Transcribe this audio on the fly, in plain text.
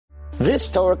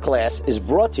This Torah class is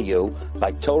brought to you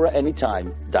by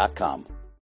TorahAnytime.com.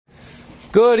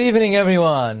 Good evening,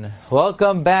 everyone.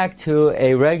 Welcome back to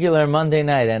a regular Monday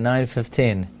night at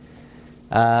 9:15.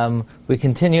 We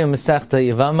continue Masechta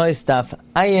Yevamos Daf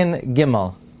Ayin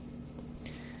Gimel.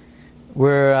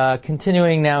 We're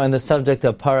continuing now in the subject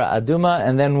of Para Aduma,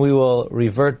 and then we will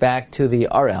revert back to the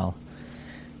RL.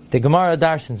 The Gemara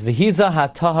darshans V'hiza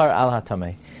HaTahar Al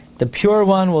HaTameh. The pure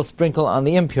one will sprinkle on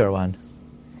the impure one.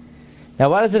 Now,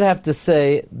 why does it have to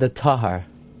say the tahar?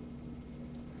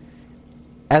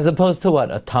 As opposed to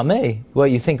what? A tameh? What,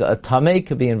 you think a tameh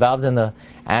could be involved in the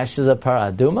ashes of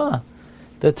paraduma?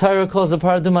 The Torah calls the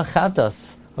paraduma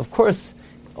chatas. Of course,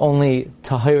 only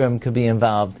tahirim could be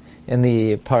involved in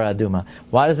the paraduma.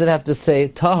 Why does it have to say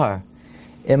tahar?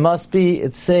 It must be,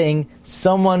 it's saying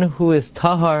someone who is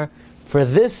tahar for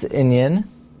this inyan,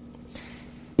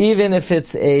 even if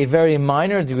it's a very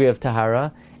minor degree of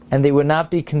tahara, and they would not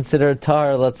be considered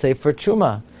tar, let's say, for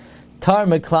truma. Tar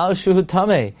meklal shuhu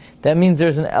tameh. That means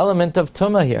there's an element of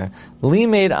tuma here.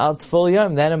 Limeid al tful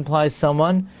yom. That implies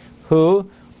someone who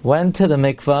went to the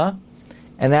mikvah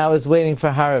and now is waiting for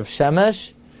harav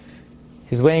shemesh.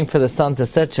 He's waiting for the sun to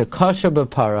set. Shekosher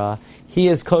b'para. He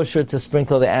is kosher to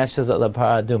sprinkle the ashes of the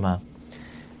paraduma.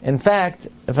 In fact,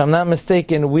 if I'm not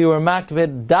mistaken, we were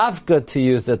makvid dafka to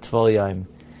use the tful yom.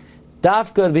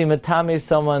 Dafka would be matami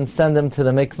someone, send him to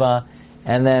the mikvah,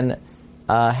 and then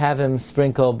have him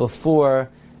sprinkle before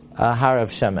harav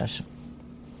shemesh.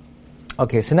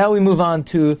 Okay, so now we move on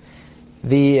to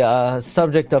the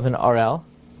subject of an RL.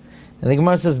 And the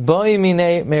Gemara says, Boi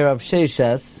mine me Rav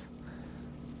Sheshes.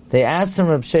 They asked him,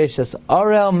 Rav Sheshes,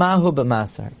 RL mahu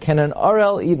b'masar. Can an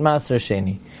RL eat masar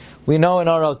sheni? We know an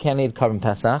RL can eat Karban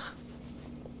Pesach.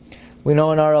 We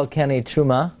know an RL can eat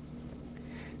Truma.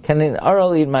 Can an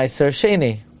RL eat Meiser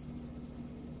Sheni?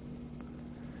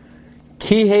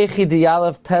 Ki hechi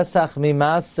diyalev Pesach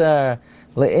mimaser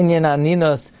le'inyan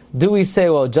aninos. Do we say,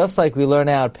 well, just like we learn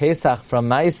out Pesach from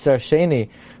Meiser Sheni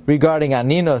regarding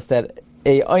aninos, that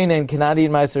a oinen cannot eat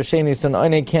Meiser Sheni, so an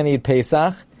oinen can't eat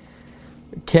Pesach,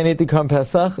 can't eat the Karban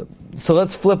Pesach. So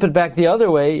let's flip it back the other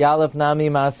way. Yalev nami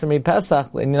maser mi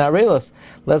Pesach le'inyan arelos.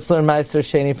 Let's learn Meiser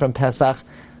Sheni from Pesach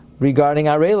regarding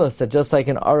arelos, that just like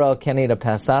an RL can eat a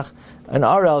Pesach, an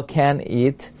RL can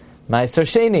eat Meiser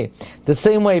Sheni. The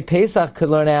same way Pesach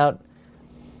could learn out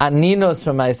Aninos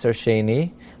from Meiser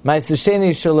Sheni, Meiser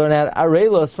Sheni should learn out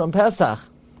arelos from Pesach.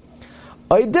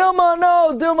 Oy Dilma,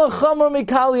 no, Dilma Chamor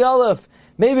Mikali Aleph.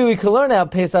 Maybe we could learn out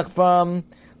Pesach from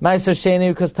Meiser Sheni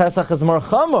because Pesach is more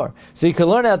Chamor. So you could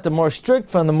learn out the more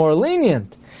strict from the more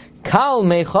lenient. Kal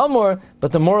me Chamor,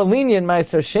 but the more lenient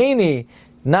Meiser Sheni,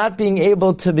 not being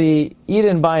able to be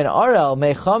eaten by an RL,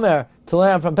 mechamer, to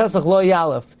learn out from Pesach, lo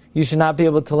yalef. You should not be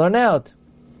able to learn out.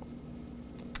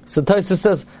 So Tosfos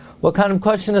says, what kind of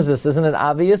question is this? Isn't it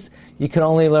obvious? You can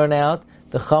only learn out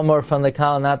the chamor from the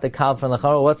kal, not the kal from the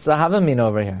chamor. What's the havamina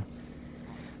over here?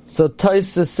 So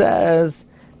Tosfos says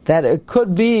that it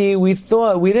could be, we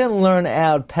thought, we didn't learn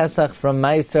out Pesach from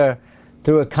Meiser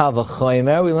through a kal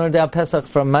v'chomer. We learned out Pesach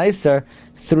from Meiser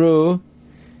through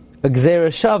a gzeira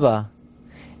shava.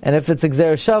 And if it's a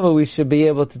Gzeira Shava, we should be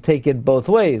able to take it both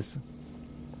ways.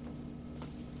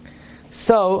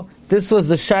 So, this was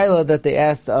the shaila that they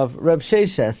asked of Reb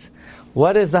Sheshes.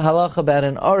 What is the halacha about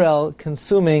an RL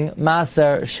consuming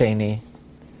Maser Sheni?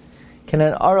 Can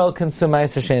an RL consume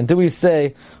Maser Sheni? Do we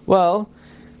say, well,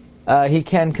 he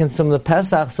can consume the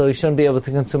Pesach, so he shouldn't be able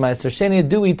to consume Maser Sheni?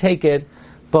 Do we take it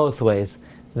both ways?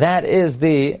 That is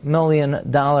the $1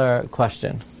 million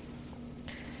question.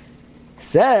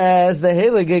 Says the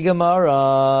Heilige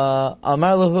Gemara,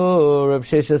 Amar Lahu, Reb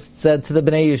Sheshes said to the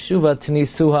Bnei Yeshuva,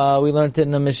 Tanisuha, we learned it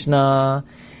in the Mishnah,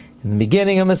 in the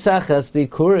beginning of Maseches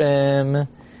Bikurim,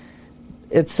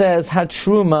 it says,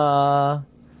 Hatruma,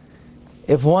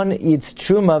 if one eats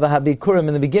Truma v'habikurim,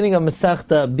 in the beginning of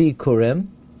Masechta Bikurim,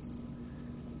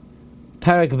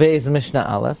 Parak Beis Mishnah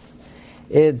Aleph,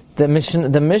 the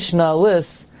Mishnah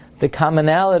lists the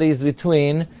commonalities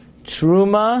between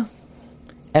Truma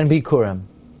and Bikurim.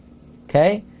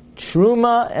 Okay?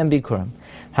 Truma and Bikurim.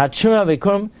 Ha-Truma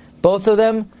Bikurim, both of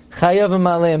them, Chayav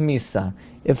Maleh Misa.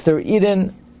 If they're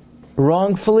eaten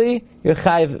wrongfully, you're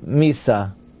Chayav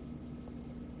Misa.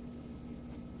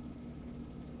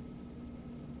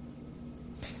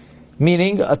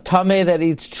 Meaning, a Tameh that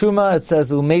eats Truma, it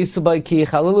says, Umeisu by Ki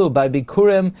Chalilu, by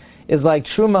Bikurim, is like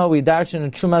Truma, we darshan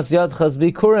in Trumas Yodchas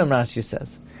Bikurim, Rashi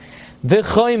says.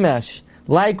 V'choimesh,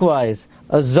 likewise,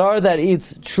 a zar that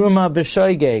eats Truma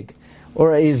b'shoigeg,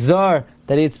 or a zar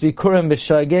that eats Bikurim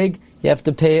b'shoigeg, you have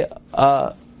to pay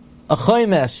a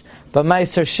choimesh. But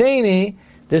Meiser Sheni,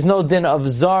 there's no din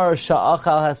of zar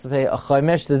sha'achal has to pay a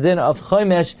chomesh. The din of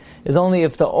chomesh is only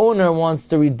if the owner wants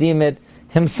to redeem it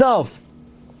himself.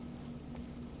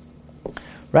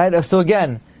 Right? So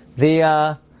again,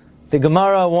 the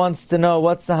Gemara wants to know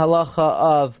what's the halacha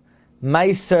of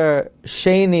Meiser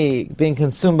Sheni being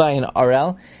consumed by an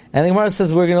Arel. And the Gemara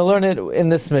says we're going to learn it in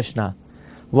this Mishnah.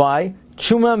 Why?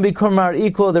 Truma and Bikurim are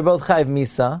equal, they're both Chayiv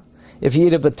Misa, if you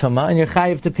eat it B'tumah, and you're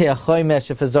Chayiv to pay a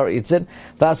Choymesh if a Zar eats it.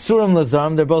 V'asurim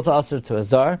Lazarim, they're both Asur to a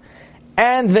Zar.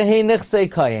 And V'hei Nichsei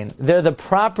Kayin, they're the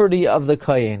property of the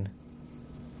Kayin.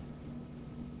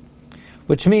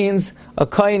 Which means a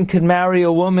Kayin could marry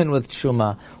a woman with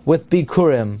Truma, with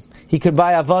Bikurim. He could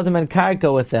buy Avadim and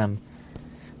Karka with them.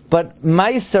 But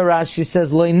Meiser, Rashi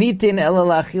says, Lo nitin ela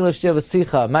la'achila sh'yeh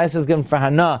v'sicha. Meiser is given for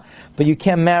Hana, but you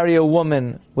can't marry a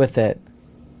woman with it.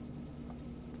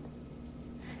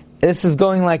 This is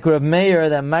going like Rav Meir,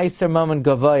 that Meiser Mammon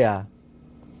Gavoya.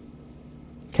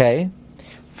 Okay?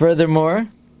 Furthermore,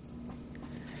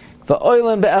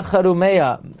 V'oilen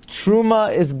be'echarumeya.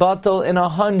 Truma is batal in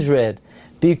 100.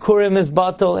 Bikurim is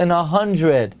batal in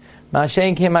 100.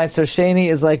 Mashen ke Meiser Sheni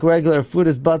is like regular food,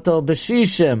 is batal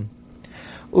b'shishim.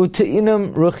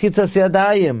 U'te'inum ruchitzas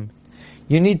yadayim.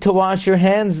 You need to wash your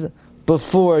hands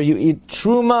before you eat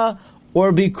truma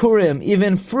or bikurim,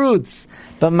 even fruits.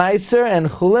 But meiser and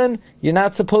chulin, you're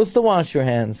not supposed to wash your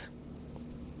hands.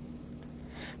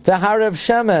 V'harav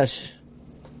shemesh.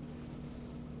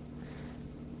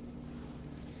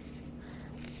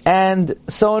 And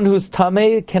someone who's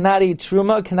tamei cannot eat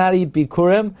truma, cannot eat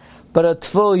bikurim, but a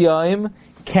tvul yoim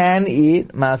can eat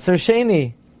maser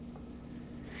sheni.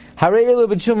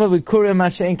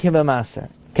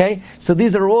 Okay, so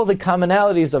these are all the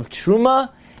commonalities of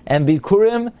Truma and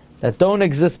Bikurim that don't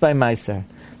exist by Meiser.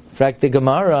 Frak the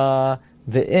Gemara,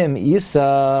 V'im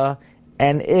Isa,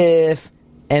 and if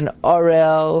an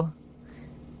Arel,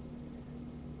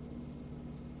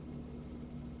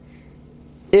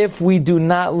 if we do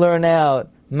not learn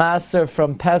out Maser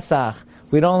from Pesach,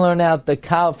 we don't learn out the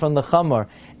Kal from the Chamor,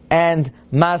 and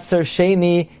Maser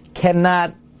Sheni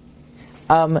cannot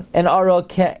an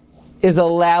Arel is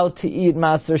allowed to eat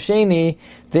Maser Sheni,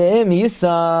 V'im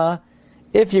Yisa,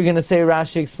 if you're going to say,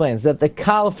 Rashi explains, that the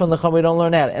Kal from the Chum we don't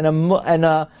learn that, and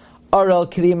a Arel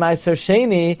could eat Maser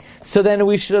Sheni, so then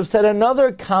we should have said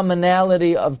another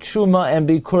commonality of Truma and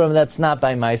Bikurim that's not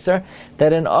by Meiser,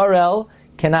 that an Arel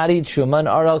cannot eat Truma, an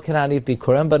Arel cannot eat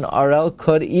Bikurim, but an Arel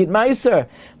could eat Meiser.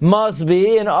 Must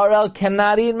be, an Arel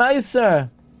cannot eat Meiser.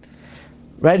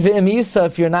 Right, V'im Yisa,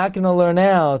 if you're not going to learn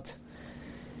out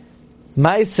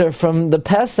Meiser from the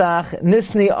Pesach,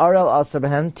 Nisni Arel Asar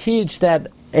Behen, teach that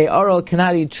a Arel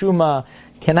cannot eat Truma,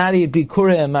 cannot eat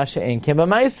Bikurim, Masha'en Kim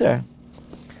Meiser.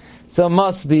 So it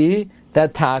must be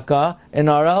that Taka, an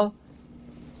Arel,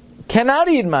 cannot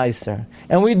eat Meiser.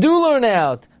 And we do learn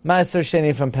out Meiser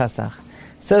Sheni from Pesach.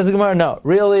 Says the Gemara, no,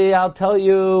 really, I'll tell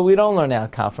you, we don't learn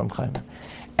out Kal from Chaymer.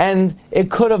 And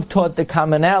it could have taught the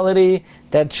commonality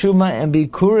that Truma and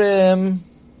Bikurim,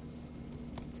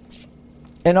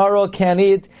 an Arel can't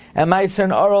eat, and Meiser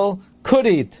and Arel could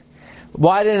eat.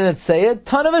 Why didn't it say it?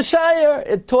 Ton of a shire.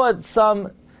 It taught some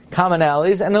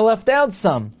commonalities and it left out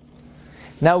some.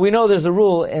 Now we know there's a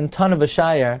rule in Ton of a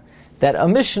shire that a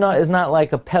Mishnah is not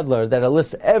like a peddler that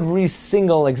lists every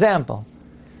single example.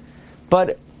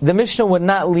 But the Mishnah would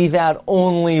not leave out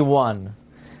only one.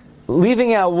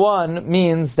 Leaving out one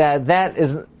means that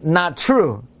is not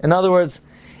true. In other words,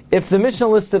 if the Mishnah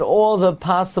listed all the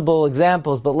possible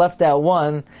examples but left out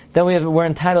one, then we're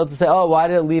entitled to say, oh, why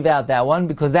did it leave out that one?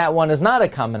 Because that one is not a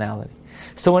commonality.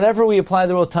 So whenever we apply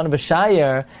the rule Tana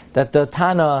B'Shayir, that the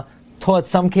Tana taught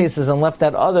some cases and left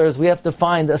out others, we have to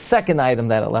find a second item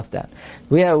that it left out.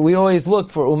 We always look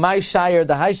for Umay Shayir,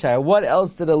 the High Shayir. What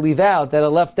else did it leave out that it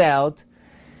left out?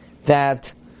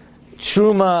 That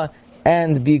Truma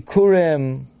and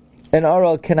Bikurim and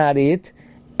Arel cannot eat,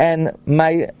 and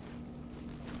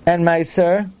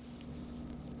Meiser,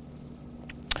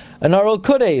 an Arel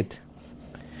could eat.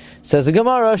 Says the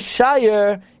Gemara,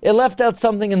 Shire, it left out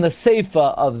something in the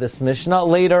Seifa of this Mishnah,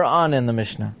 later on in the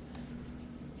Mishnah.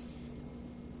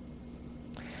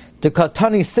 The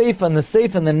Katani Seifa and the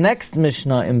Seifa in the next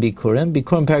Mishnah in Bikurim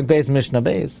Parak Beis, Mishnah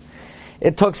Beis,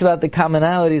 it talks about the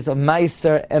commonalities of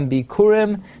Meiser and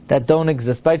Bikurim that don't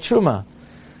exist by Truma.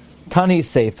 Tani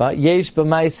Seifa, Yesh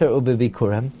b'Meiser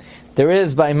u'b'Bikurim, there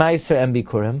is by Meiser and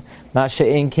Bikurim,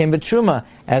 Masha'in came b'Truma,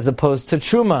 as opposed to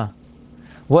Truma.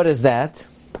 What is that?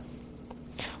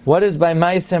 What is by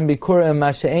Meiser and Bikurim,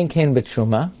 Masha'in came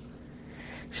b'Truma?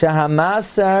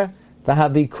 Shahamasar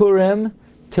v'habikurim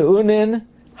te'unin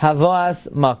havoas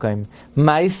makim.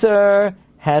 Meiser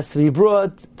has to be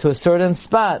brought to a certain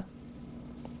spot.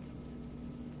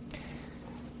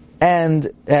 and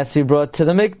it has to be brought to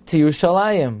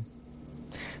Yerushalayim.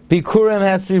 Bikurim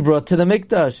has to be brought to the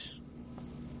Mikdash.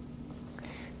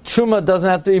 Truma doesn't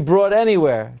have to be brought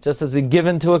anywhere, just as be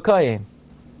given to a kohen.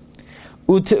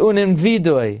 U'te'unim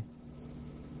vidoi.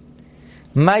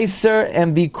 Meiser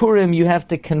and Bikurim, you have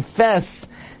to confess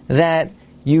that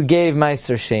you gave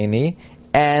Meiser Sheni,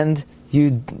 and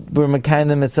you were Mekayim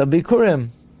the mitzvah Bikurim.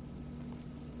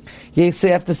 You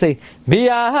have to say,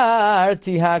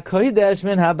 Bi'arti ha'kodesh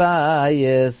min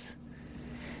habayis.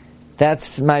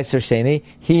 That's Meiser Sheni.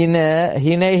 Hine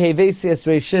hevesias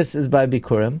reishis is by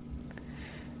Bikurim.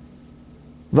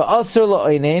 V'asur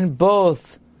la'oinen,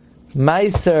 both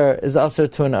Meiser is also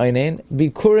to an oinen,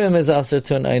 Bikurim is also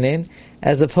to an oinen,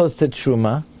 as opposed to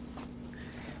Truma.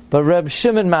 But Reb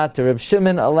Shimon Matter, Reb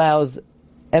Shimon allows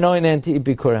an oinen to eat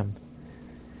Bikurim.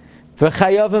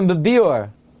 V'chayovim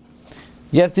b'biur,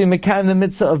 you have to be mekayim the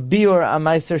mitzvah of biur on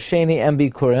Meiser Sheni and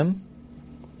Bikurim.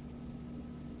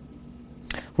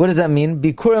 What does that mean?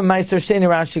 Bikurim Meiser Sheni,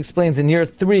 Rashi explains in year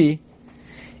 3,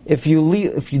 if you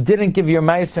didn't give your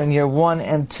Meiser in year 1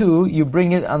 and 2, you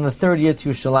bring it on the 3rd year to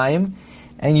Yerushalayim,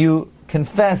 and you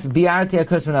confess Bi'arti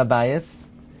HaKodesh Min HaBayis.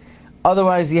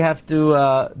 Otherwise, you have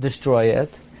to destroy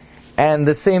it. And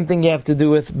the same thing you have to do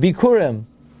with Bikurim.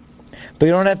 But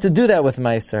you don't have to do that with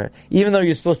Meiser. Even though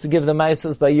you're supposed to give the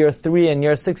Meisers by year 3 and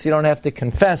year 6, you don't have to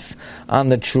confess on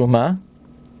the Truma.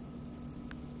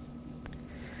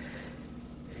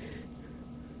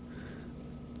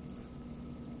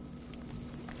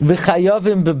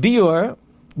 V'chayavim b'biur,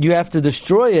 you have to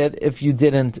destroy it if you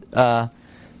didn't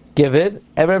give it.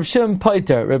 And Reb Shimon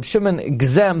Poiter, Reb Shimon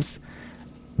exempts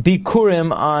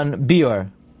Bikurim on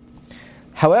biur.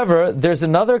 However, there's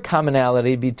another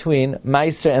commonality between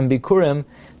Meiser and Bikurim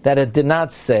that it did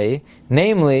not say,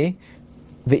 namely,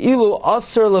 V'ilu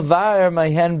asur levayer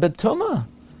mahen betuma.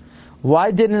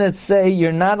 Why didn't it say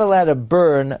you're not allowed to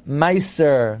burn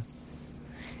Meiser?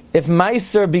 If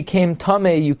Meiser became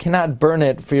tameh, you cannot burn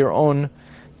it for your own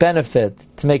benefit,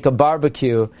 to make a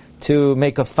barbecue, to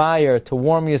make a fire, to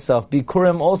warm yourself.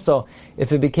 Bikurim also,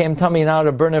 if it became tameh, you're not allowed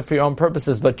to burn it for your own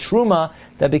purposes. But Truma,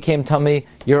 that became tameh,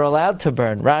 you're allowed to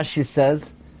burn. Rashi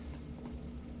says,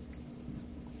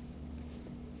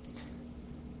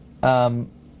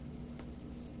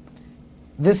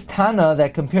 this Tana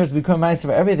that compares Bikurim Meiser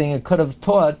for everything, it could have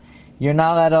taught you're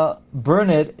not allowed to burn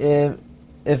it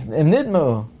if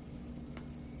nidmu.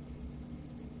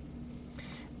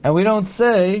 And we don't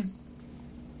say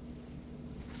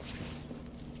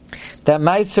that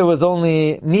Meiser was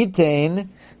only nitain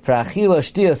for achila,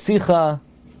 shtia, sicha,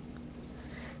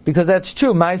 because that's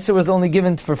true. Meiser was only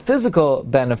given for physical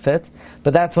benefit,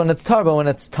 but that's when it's tar. But when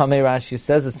it's tamei, Rashi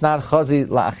says it's not chazi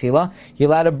la'achila. You're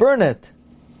allowed to burn it.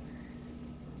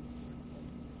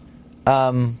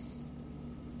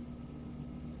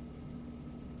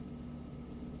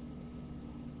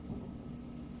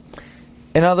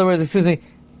 In other words, excuse me,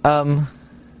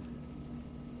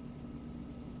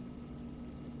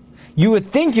 you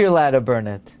would think you're allowed to burn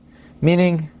it,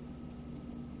 meaning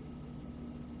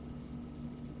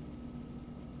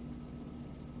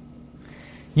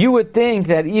you would think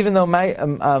that even though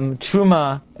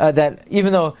Truma, that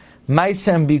even though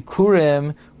Meiser and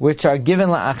Bikurim, which are given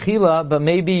la'achila, but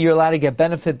maybe you're allowed to get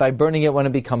benefit by burning it when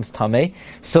it becomes tameh.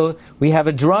 So we have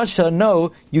a drasha,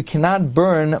 no, you cannot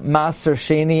burn Maser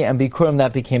Sheni and Bikurim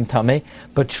that became tameh,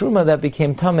 but Truma that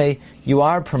became tameh, you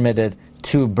are permitted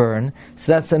to burn.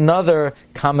 So that's another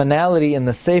commonality in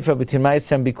the Sefer between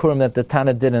Meiser and Bikurim that the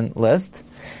Tana didn't list.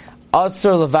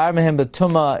 Asur levar mehem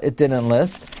betuma, it didn't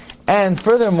list. And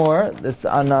furthermore, it's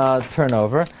on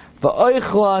turnover,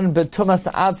 V'oichlan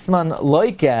betumas atzman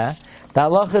loike. The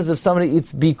halacha is if somebody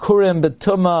eats bikurim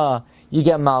betuma, you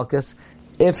get malchus.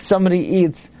 If somebody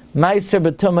eats meiser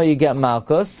betuma, you get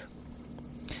malchus.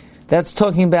 That's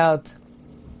talking about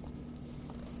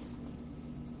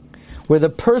where the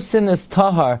person is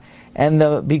tahar and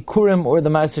the bikurim or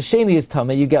the meiser sheni is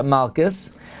tameh, you get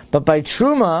malchus. But by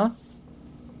truma,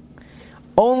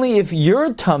 only if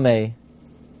you're tameh,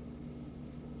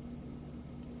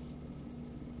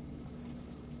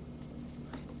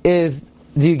 do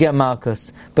you get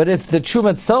malchus. But if the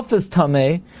truma itself is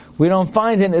tameh, we don't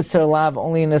find an isser lav,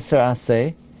 only an isser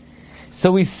aseh.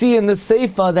 So we see in the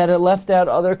seifa that it left out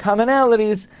other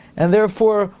commonalities, and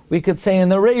therefore we could say in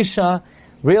the reisha,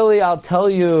 really I'll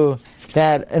tell you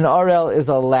that an arel is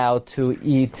allowed to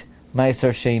eat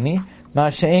meiser sheni,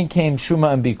 ma'ashein kain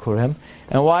truma and bikurim.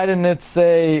 And why didn't it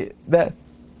say that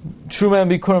Truma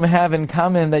and Bikurim have in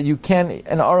common that you can,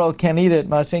 an arel can't eat it?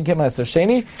 Ma'ashein kain meiser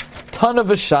sheni, ton of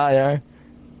a shayar.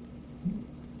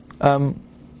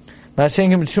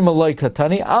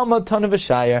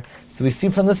 So So we see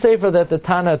from the Sefer that the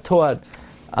Tana taught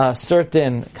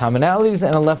certain commonalities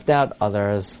and left out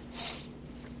others.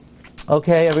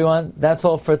 Okay, everyone, that's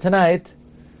all for tonight.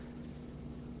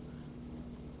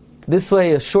 This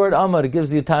way, a short Amud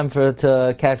gives you time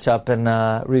to catch up and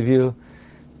review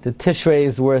the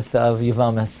Tishray's worth of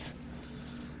Yavamis.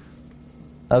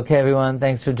 Okay, everyone,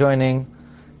 thanks for joining.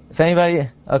 If anybody,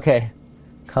 okay,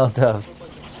 Kol Tov.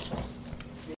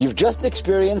 You've just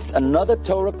experienced another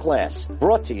Torah class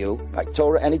brought to you by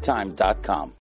TorahAnytime.com.